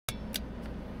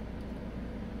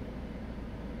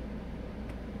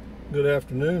Good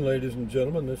afternoon, ladies and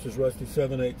gentlemen. This is Rusty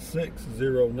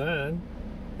 78609,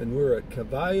 and we're at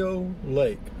Caballo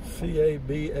Lake.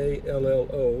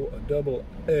 Caballo. A double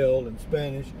L in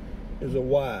Spanish is a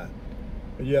Y.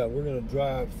 But yeah, we're going to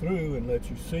drive through and let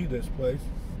you see this place.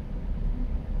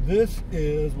 This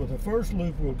is, well, the first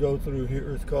loop we'll go through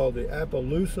here is called the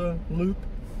Appaloosa Loop.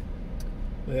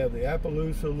 They have the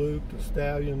Appaloosa Loop, the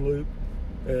Stallion Loop,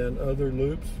 and other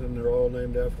loops, and they're all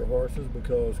named after horses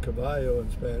because caballo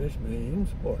in Spanish means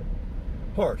what?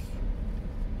 Horse.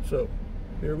 So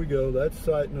here we go. That's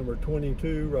site number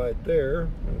 22 right there,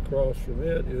 and across from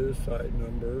it is site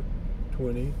number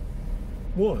 21.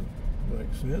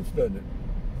 Makes sense, doesn't it?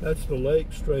 That's the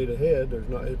lake straight ahead. There's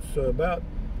not. It's about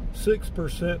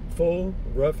 6% full,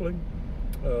 roughly.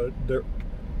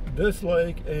 This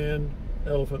lake and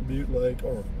Elephant Butte Lake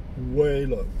are way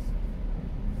low,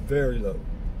 very low.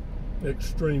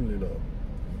 Extremely low.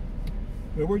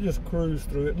 But we're just cruised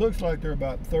through. It looks like they're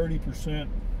about 30%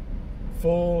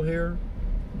 full here.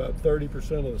 About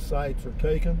 30% of the sites are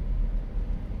taken,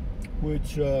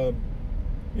 which you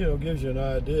know, gives you an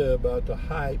idea about the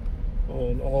hype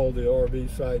on all the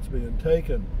RV sites being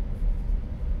taken.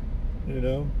 You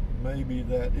know, maybe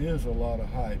that is a lot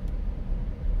of hype.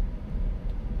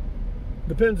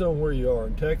 Depends on where you are.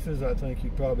 In Texas, I think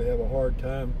you probably have a hard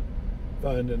time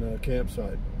finding a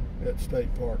campsite at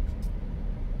state parks,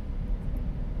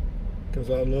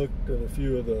 because I looked at a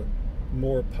few of the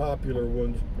more popular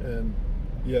ones, and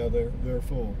yeah, they're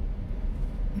full.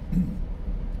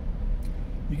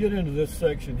 You get into this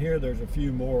section here, there's a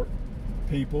few more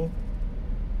people,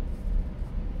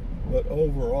 but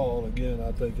overall, again,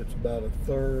 I think it's about a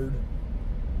third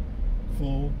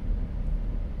full.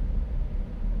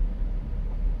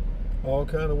 All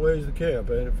kind of ways to camp,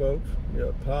 ain't it, folks? You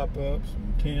got pop-ups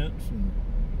and tents and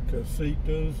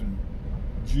casitas and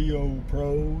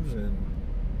GeoPros and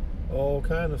all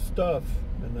kind of stuff.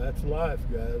 And that's life,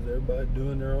 guys. Everybody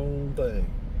doing their own thing.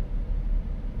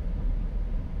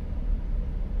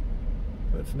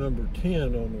 That's number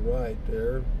 10 on the right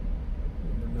there.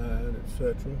 Number 9,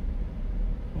 etc.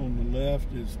 On the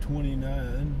left is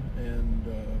 29 and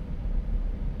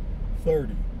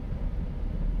 30.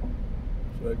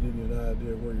 So that gives you an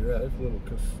idea where you're at. It's a little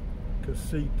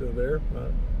casita there.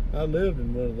 I lived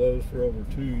in one of those for over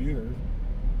 2 years.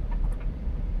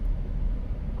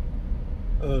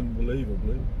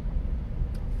 Unbelievably.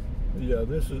 Yeah,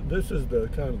 this is the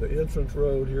kind of the entrance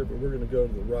road here, but we're going to go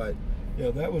to the right.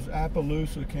 Yeah, that was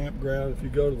Appaloosa Campground. If you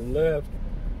go to the left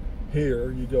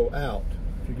here, you go out.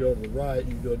 If you go to the right,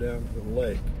 you go down to the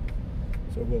lake.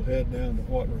 So we'll head down to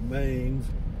what remains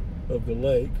of the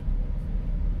lake.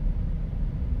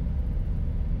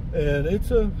 And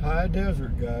it's a high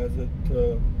desert, guys. It's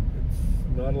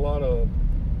not a lot of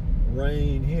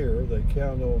rain here. They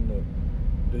count on the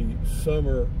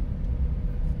summer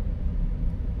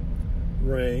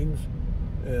rains,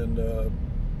 and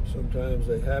sometimes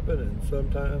they happen and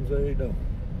sometimes they don't.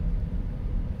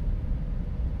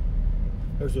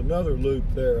 There's another loop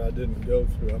there I didn't go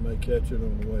through. I may catch it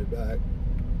on the way back.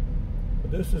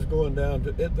 But this is going down to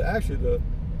it. Actually,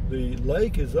 the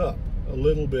lake is up a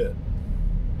little bit,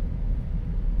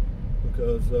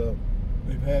 because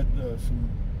we've had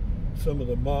some of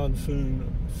the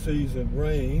monsoon season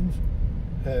rains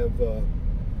have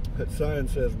that sign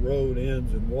says road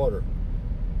ends in water.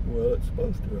 Well, it's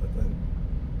supposed to, I think.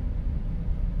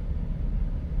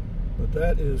 But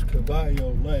that is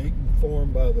Caballo Lake,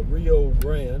 formed by the Rio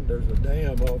Grande. There's a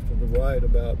dam off to the right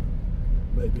about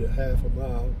maybe a half a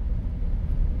mile.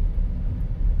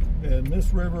 And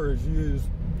this river is used,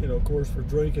 you know, of course, for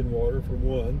drinking water, for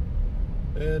one,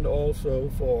 and also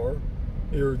for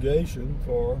irrigation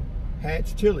for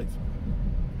hatch chilies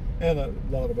and a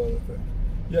lot of other things.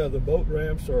 Yeah, the boat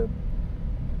ramps are,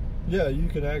 yeah, you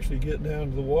can actually get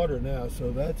down to the water now,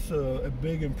 so that's a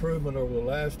big improvement over the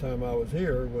last time I was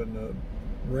here, when the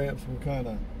ramps were kind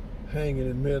of hanging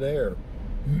in midair.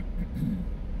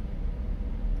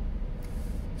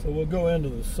 So we'll go into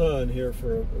the sun here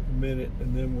for a minute,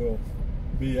 and then we'll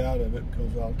be out of it,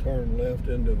 because I'll turn left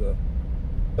into the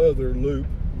other loop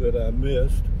that I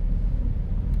missed.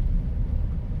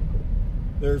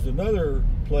 There's another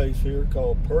place here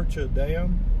called Percha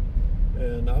Dam,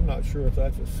 and I'm not sure if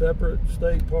that's a separate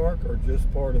state park or just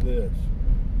part of this,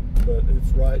 but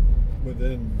it's right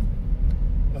within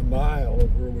a mile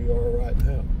of where we are right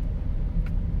now.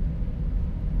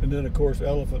 And then, of course,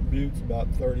 Elephant Butte's about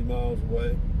 30 miles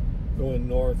away, going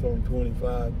north on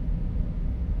 25,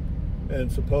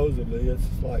 and supposedly it's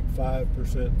like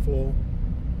 5% full.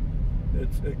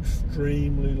 It's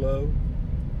extremely low.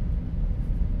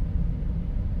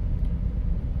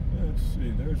 let's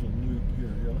see, there's a loop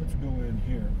here. Yeah, let's go in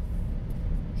here.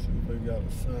 See if they've got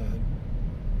a sign.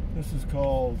 This is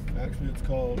called, actually it's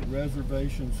called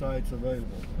reservation sites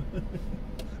available.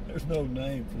 There's no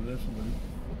name for this loop.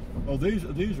 Oh,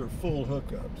 these are full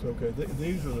hookups. Okay,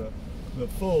 these are the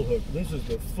full hook. This is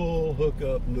the full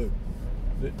hookup loop.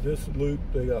 This loop,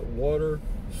 they got water,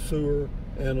 sewer,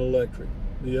 and electric.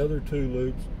 The other two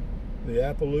loops, the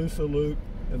Appaloosa loop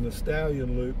and the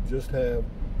Stallion loop, just have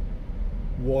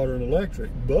water and electric.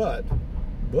 But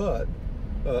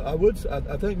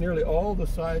I think nearly all the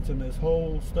sites in this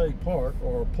whole state park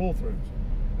are pull-throughs.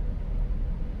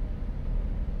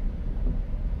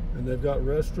 And they've got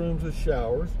restrooms with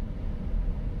showers.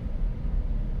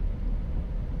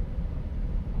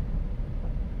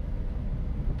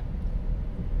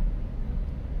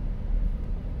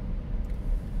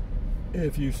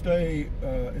 If you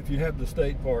have the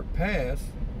state park pass,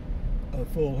 a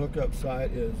full hookup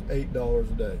site is $8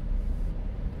 a day.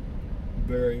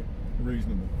 Very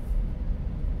reasonable.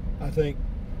 I think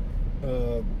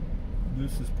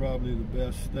this is probably the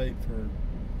best state for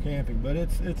camping, but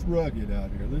it's rugged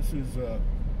out here. This is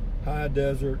high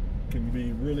desert, can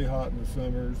be really hot in the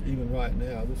summers. Even right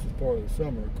now, this is part of the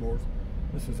summer, of course.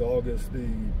 This is August the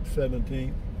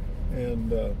 17th,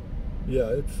 and yeah,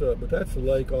 it's but that's the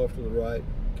lake off to the right.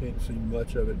 Can't see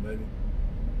much of it, maybe.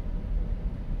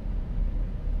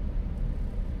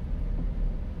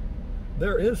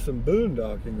 There is some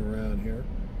boondocking around here.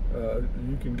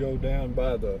 You can go down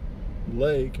by the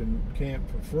lake and camp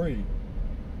for free,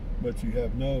 but you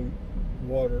have no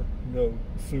water, no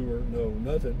sewer, no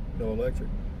nothing, no electric.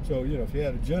 So, you know, if you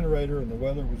had a generator and the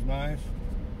weather was nice,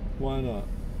 why not?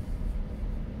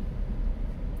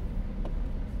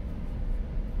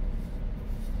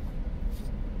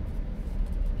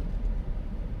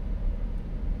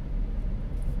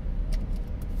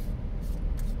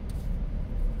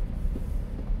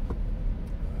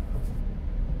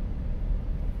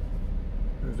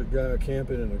 There's a guy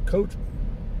camping in a coachman.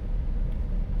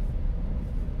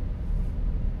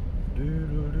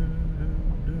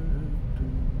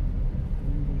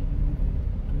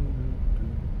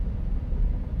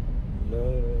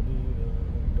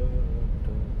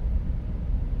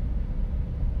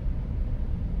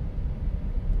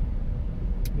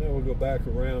 Now we'll go back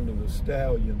around to the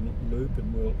Stallion loop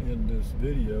and we'll end this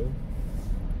video.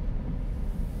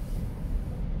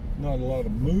 Not a lot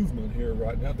of movement here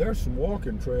right now. There's some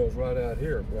walking trails right out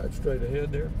here, right straight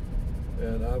ahead there,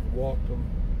 and I've walked them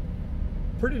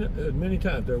pretty many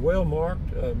times. They're well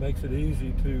marked, makes it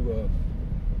easy to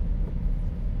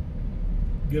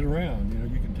get around. You know,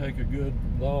 you can take a good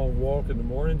long walk in the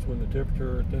mornings when the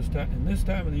temperature at this time, this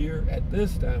time of the year,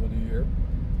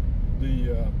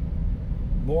 the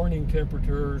morning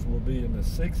temperatures will be in the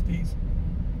 60s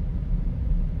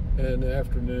and the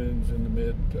afternoons in the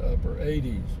mid to upper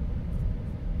 80s.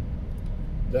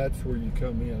 That's where you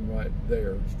come in right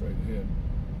there, straight ahead.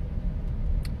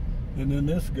 And then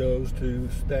this goes to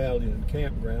Stallion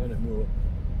Campground, and we'll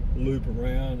loop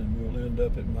around and we'll end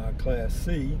up at my Class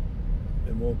C,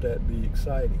 and won't that be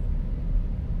exciting?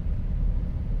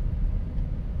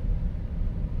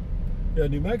 Yeah,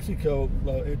 New Mexico,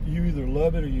 you either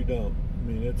love it or you don't. I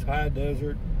mean, it's high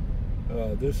desert.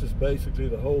 This is basically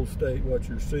the whole state, what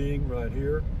you're seeing right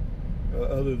here.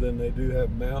 Other than they do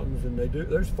have mountains, and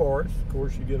there's forests. Of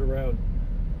course, you get around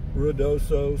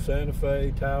Ruidoso, Santa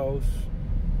Fe, Taos,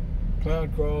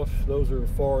 Cloudcroft. Those are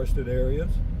forested areas.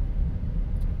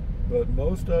 But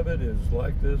most of it is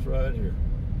like this right here.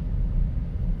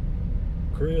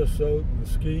 Creosote,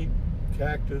 mesquite,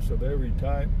 cactus of every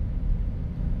type.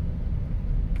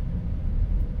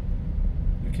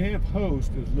 The camp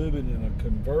host is living in a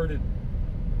converted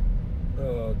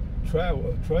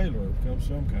trailer of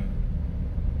some kind.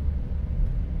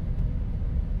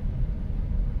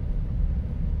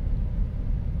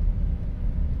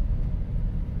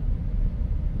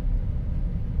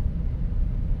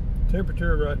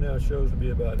 Temperature right now shows to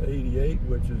be about 88,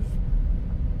 which is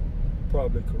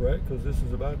probably correct, because this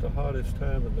is about the hottest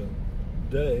time of the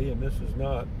day, and this is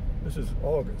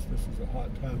August. This is a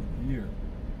hot time of the year.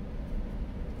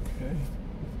 Okay.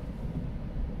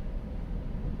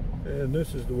 And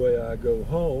this is the way I go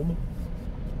home.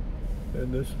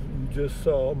 And this, you just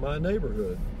saw my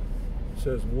neighborhood. It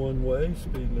says one way,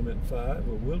 speed limit 5.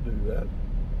 Well, we'll do that.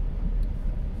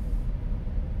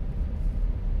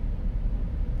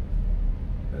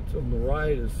 That's on the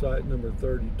right is site number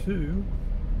 32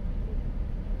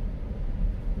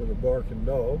 with a barking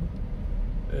dog.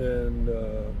 And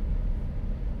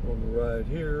on the right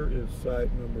here is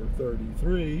site number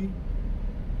 33.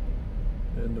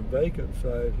 And the vacant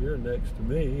site here next to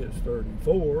me is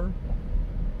 34.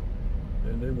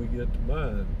 and then we get to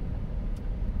mine.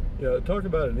 Yeah, talk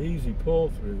about an easy pull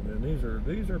through, man. These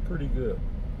are pretty good.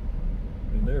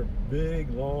 And they're big,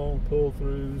 long pull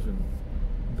throughs, and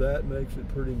that makes it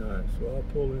pretty nice. So I'll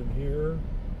pull in here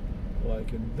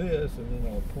like in this, and then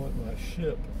I'll point my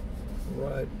ship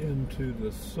right into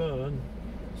the sun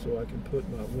so I can put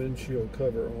my windshield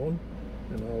cover on,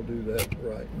 and I'll do that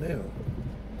right now.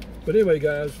 But anyway,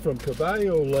 guys, from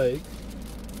Caballo Lake,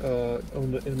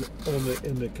 in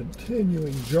the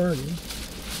continuing journey,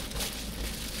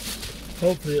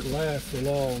 hopefully it lasts a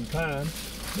long time.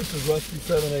 This is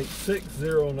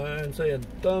Rusty78609 saying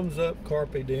thumbs up,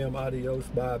 carpe diem, adios,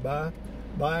 bye-bye.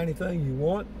 Buy anything you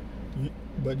want,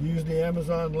 but use the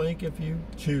Amazon link if you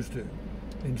choose to.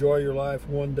 Enjoy your life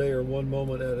one day or one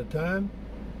moment at a time.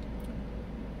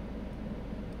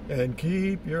 And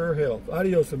keep your health.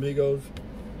 Adios, amigos.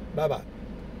 Bye-bye.